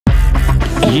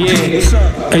Yeah, what's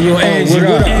up? Hey, yo, Angie, what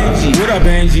up? Angie, what up,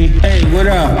 Angie? Hey, what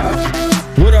up?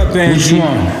 What up, Angie? Which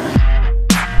one?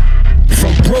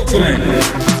 From Brooklyn.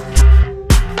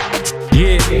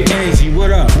 Yeah, Angie,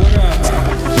 what up? What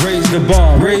up? Raise the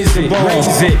bar, raise the bar,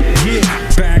 raise it.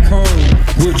 Yeah, back home.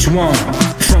 Which one?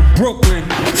 From Brooklyn,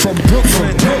 from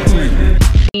Brooklyn, Brooklyn.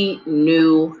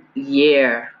 New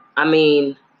year. I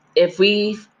mean, if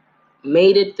we've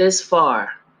made it this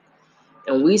far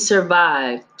and we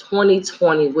survived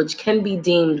 2020, which can be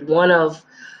deemed one of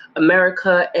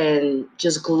America and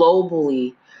just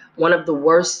globally one of the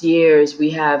worst years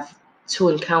we have to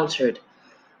encountered,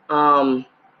 man,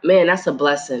 that's a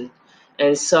blessing.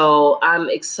 And so I'm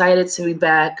excited to be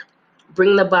back,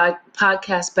 bring the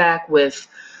podcast back with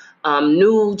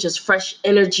new, just fresh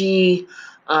energy,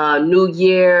 new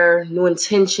year, new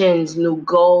intentions, new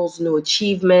goals, new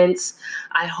achievements.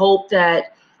 I hope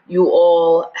that you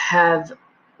all have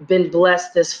been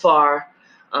blessed this far.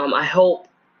 I hope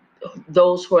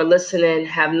those who are listening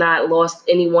have not lost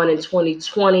anyone in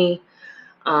 2020,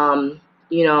 and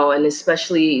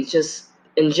especially just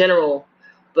in general,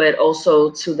 but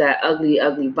also to that ugly,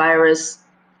 ugly virus.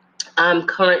 I'm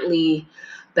currently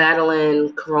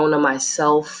battling corona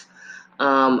myself.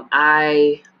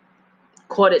 I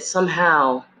caught it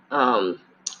somehow,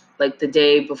 like the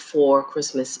day before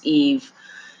Christmas Eve,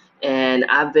 and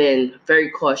I've been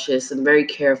very cautious and very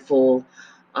careful.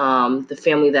 The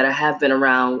family that I have been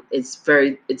around, it's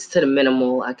to the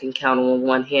minimal. I can count on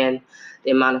one hand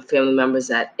the amount of family members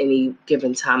at any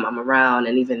given time I'm around,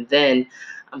 and even then,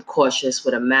 I'm cautious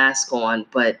with a mask on.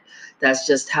 But that's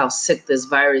just how sick this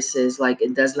virus is. Like,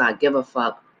 it does not give a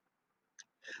fuck.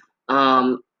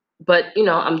 But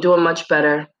I'm doing much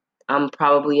better. I'm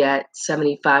probably at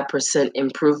 75%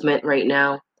 improvement right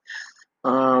now.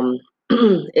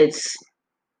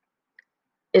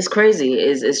 It's crazy.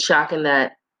 It's shocking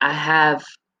that I have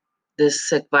this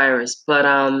sick virus. But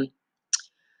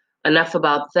enough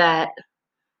about that.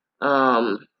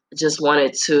 Just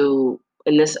wanted to,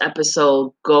 in this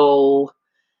episode, go.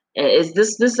 And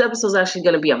this episode is actually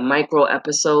going to be a micro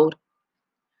episode.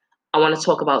 I want to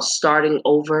talk about starting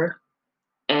over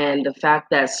and the fact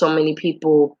that so many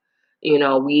people,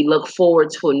 we look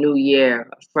forward to a new year,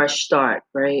 a fresh start,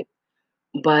 right?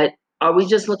 But are we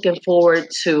just looking forward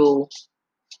to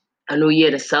a new year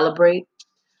to celebrate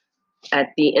at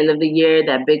the end of the year,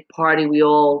 that big party we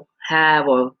all have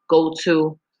or go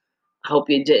to? I hope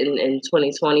you didn't in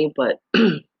 2020, but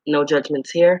no judgments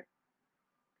here.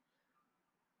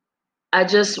 I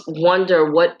just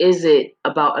wonder, what is it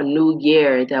about a new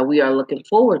year that we are looking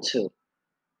forward to?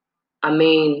 I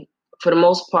mean, for the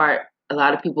most part, a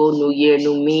lot of people, new year,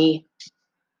 new me.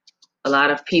 A lot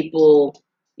of people,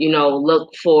 look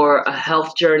for a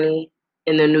health journey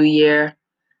in the new year.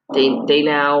 They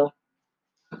now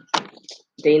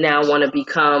want to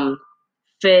become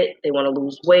fit. They want to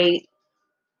lose weight.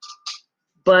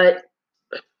 But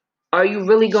are you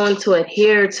really going to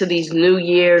adhere to these new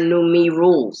year, new me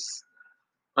rules?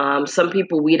 Some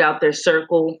people weed out their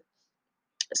circle.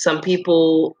 Some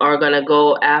people are going to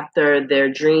go after their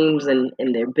dreams and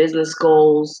their business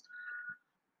goals.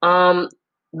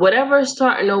 Whatever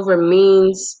starting over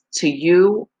means to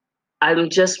you, I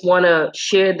just want to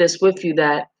share this with you,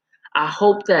 that I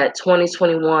hope that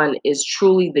 2021 is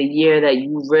truly the year that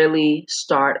you really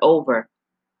start over.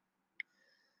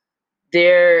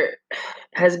 There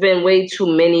has been way too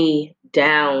many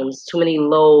downs, too many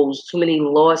lows, too many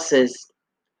losses,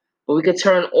 but we could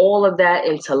turn all of that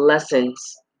into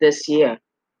lessons this year.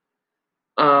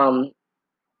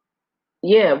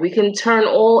 Yeah, we can turn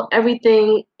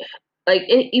everything, like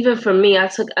even for me, I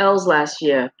took L's last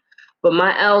year, but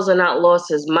my L's are not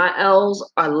losses. My L's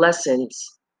are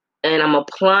lessons. And I'm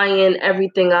applying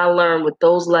everything I learned with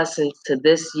those lessons to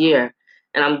this year.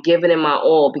 And I'm giving it my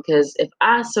all, because if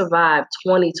I survive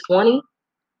 2020,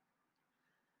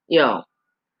 I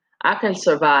can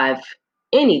survive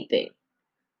anything.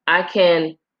 I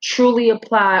can truly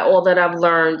apply all that I've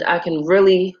learned. I can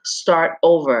really start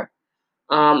over.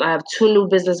 I have 2 new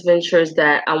business ventures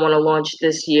that I want to launch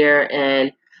this year,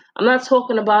 and I'm not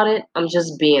talking about it. I'm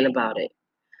just being about it.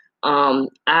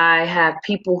 I have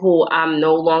people who I'm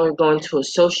no longer going to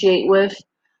associate with,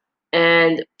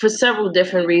 and for several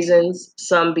different reasons.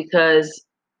 Some because,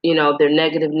 they're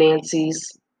negative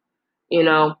Nancy's,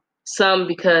 some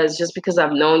because just because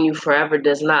I've known you forever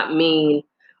does not mean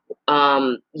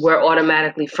we're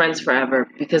automatically friends forever.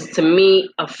 Because to me,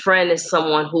 a friend is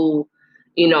someone who,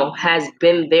 has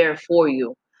been there for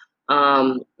you.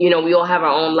 We all have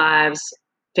our own lives,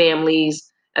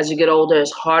 families. As you get older,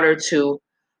 it's harder to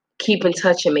keep in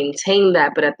touch and maintain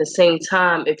that. But at the same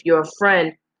time, if you're a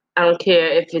friend, I don't care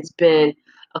if it's been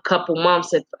a couple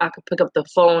months, if I could pick up the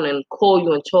phone and call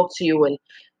you and talk to you, and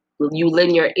you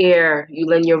lend your ear, you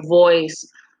lend your voice,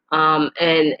 and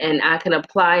I can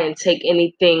apply and take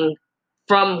anything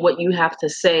from what you have to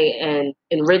say and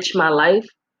enrich my life,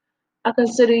 I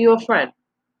consider you a friend.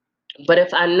 But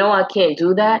if I know I can't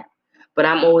do that, but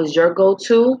I'm always your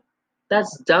go-to,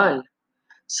 that's done.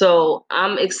 So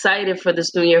I'm excited for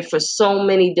this new year for so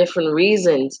many different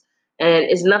reasons. And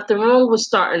it's nothing wrong with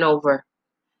starting over.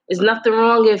 There's nothing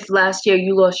wrong if last year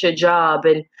you lost your job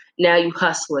and now you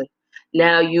hustling.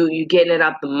 Now you getting it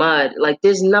out the mud. Like,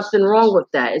 there's nothing wrong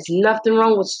with that. It's nothing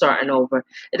wrong with starting over.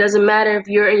 It doesn't matter if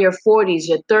you're in your 40s,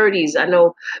 your 30s. I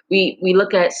know we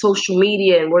look at social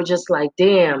media and we're just like,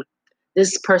 damn,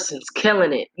 this person's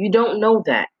killing it. You don't know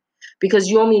that because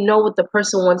you only know what the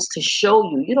person wants to show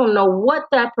you. You don't know what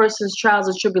that person's trials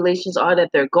and tribulations are that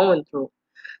they're going through.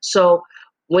 So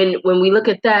when we look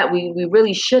at that, we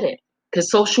really shouldn't,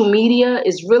 because social media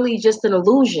is really just an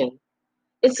illusion.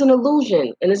 It's an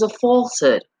illusion and it's a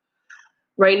falsehood.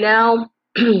 Right now,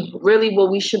 really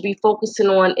what we should be focusing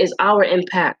on is our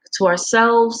impact to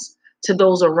ourselves, to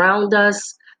those around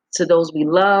us, to those we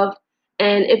love.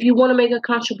 And if you want to make a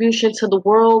contribution to the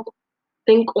world,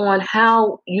 think on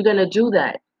how you're going to do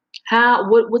that.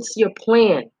 What's your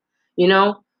plan? You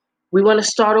know, we want to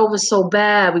start over so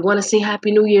bad. We want to say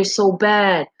Happy New Year so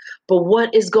bad. But what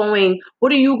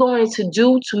are you going to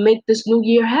do to make this new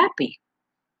year happy?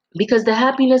 Because the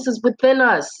happiness is within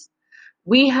us.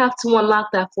 We have to unlock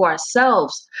that for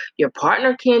ourselves. Your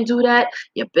partner can't do that.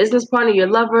 Your business partner, your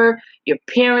lover, your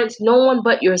parents, no one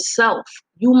but yourself.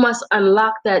 You must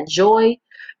unlock that joy.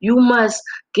 You must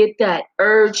get that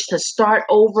urge to start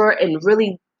over and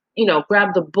really, grab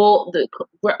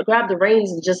grab the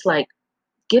reins and just like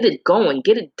get it going,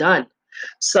 get it done.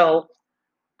 So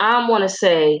I want to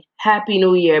say Happy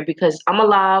New Year because I'm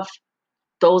alive.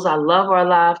 Those I love are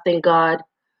alive, thank God.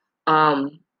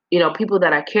 Um, people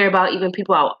that I care about, even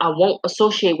people I won't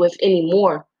associate with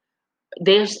anymore,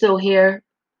 they're still here.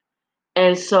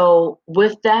 And so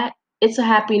with that, it's a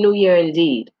Happy New Year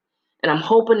indeed. And I'm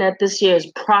hoping that this year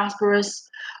is prosperous,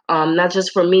 not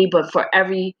just for me, but for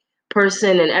every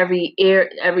person and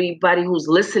everybody who's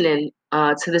listening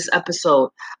to this episode.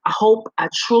 I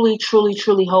truly, truly,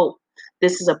 truly hope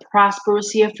this is a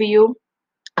prosperous year for you.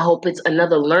 I hope it's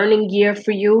another learning year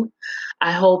for you.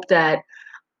 I hope that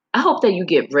you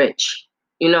get rich.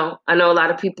 I know a lot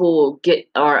of people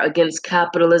are against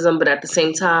capitalism, but at the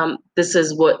same time, this is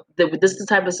the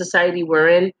type of society we're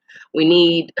in. We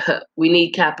need we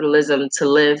need capitalism to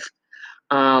live.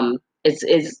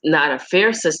 It's not a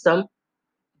fair system,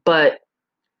 but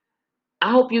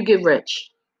I hope you get rich.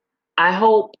 I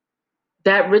hope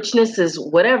that richness is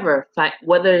whether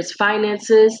it's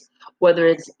finances, whether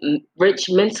it's rich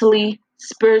mentally,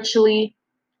 spiritually,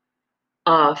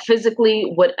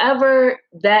 physically, whatever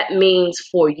that means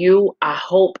for you, I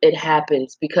hope it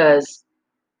happens because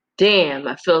damn,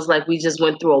 it feels like we just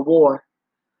went through a war.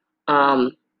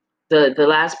 Um, the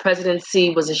last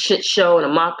presidency was a shit show and a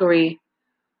mockery.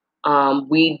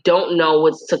 We don't know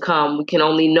what's to come. We can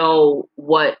only know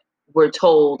what we're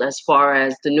told as far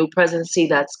as the new presidency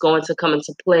that's going to come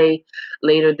into play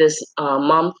later this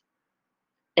month.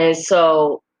 And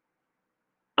so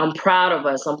I'm proud of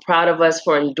us. I'm proud of us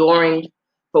for enduring,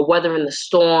 for weathering the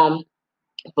storm,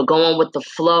 for going with the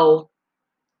flow.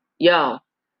 Yo,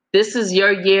 this is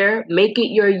your year. Make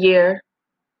it your year.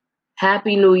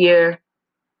 Happy New Year.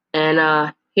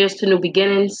 And here's to new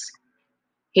beginnings.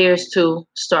 Here's to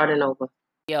starting over.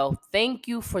 Yo, thank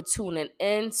you for tuning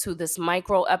in to this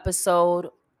micro episode,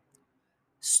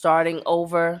 Starting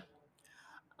Over.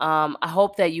 I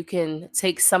hope that you can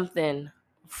take something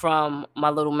from my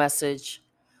little message.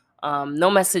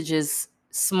 No message is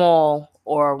small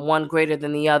or one greater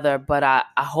than the other, but I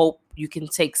hope you can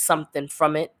take something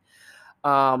from it,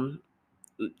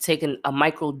 take a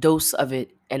micro dose of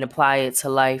it and apply it to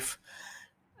life.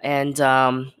 And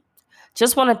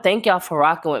just want to thank y'all for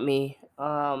rocking with me.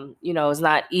 It's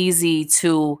not easy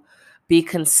to be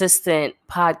consistent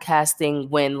podcasting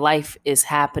when life is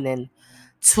happening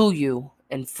to you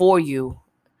and for you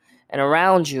and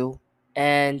around you.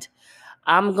 And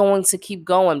I'm going to keep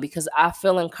going because I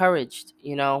feel encouraged,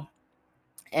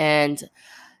 and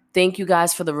thank you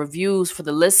guys for the reviews, for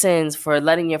the listens, for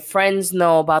letting your friends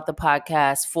know about the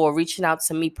podcast, for reaching out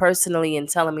to me personally and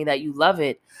telling me that you love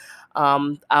it.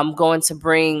 I'm going to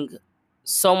bring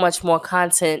so much more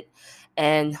content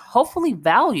and hopefully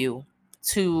value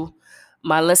to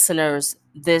my listeners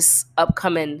this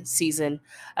upcoming season.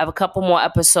 I have a couple more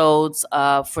episodes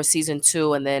for season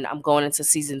 2, and then I'm going into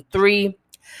season 3.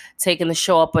 taking the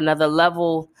show up another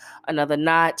level, another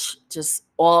notch. Just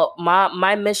all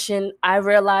my mission. I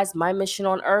realize my mission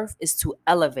on earth is to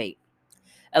elevate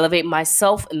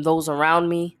myself and those around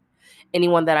me,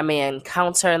 anyone that I may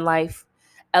encounter in life.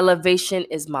 Elevation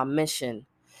is my mission.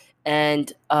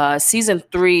 And season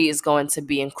 3 is going to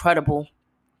be incredible.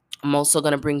 I'm also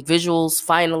going to bring visuals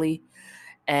finally.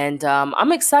 And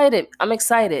I'm excited.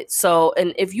 So,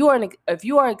 and if you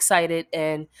are excited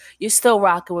and you're still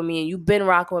rocking with me and you've been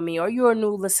rocking with me, or you're a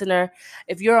new listener,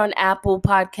 if you're on Apple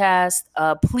Podcast,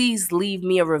 please leave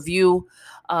me a review.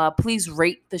 Please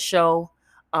rate the show.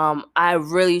 I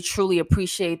really, truly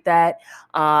appreciate that.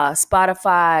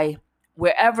 Spotify,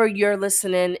 wherever you're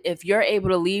listening, if you're able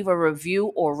to leave a review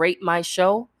or rate my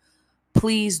show,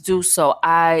 please do so.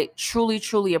 I truly,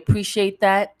 truly appreciate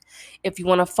that. If you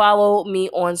want to follow me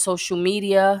on social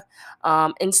media,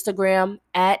 Instagram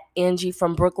at Angie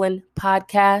from Brooklyn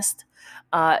Podcast.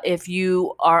 If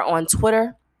you are on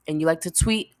Twitter and you like to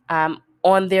tweet, I'm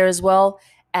on there as well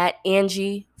at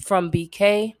Angie from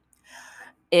BK.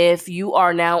 If you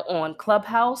are now on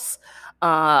Clubhouse,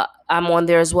 I'm on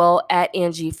there as well at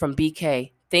Angie from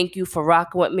BK. Thank you for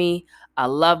rocking with me. I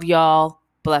love y'all.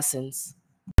 Blessings.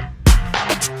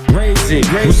 Raise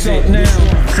it now.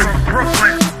 From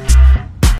Brooklyn.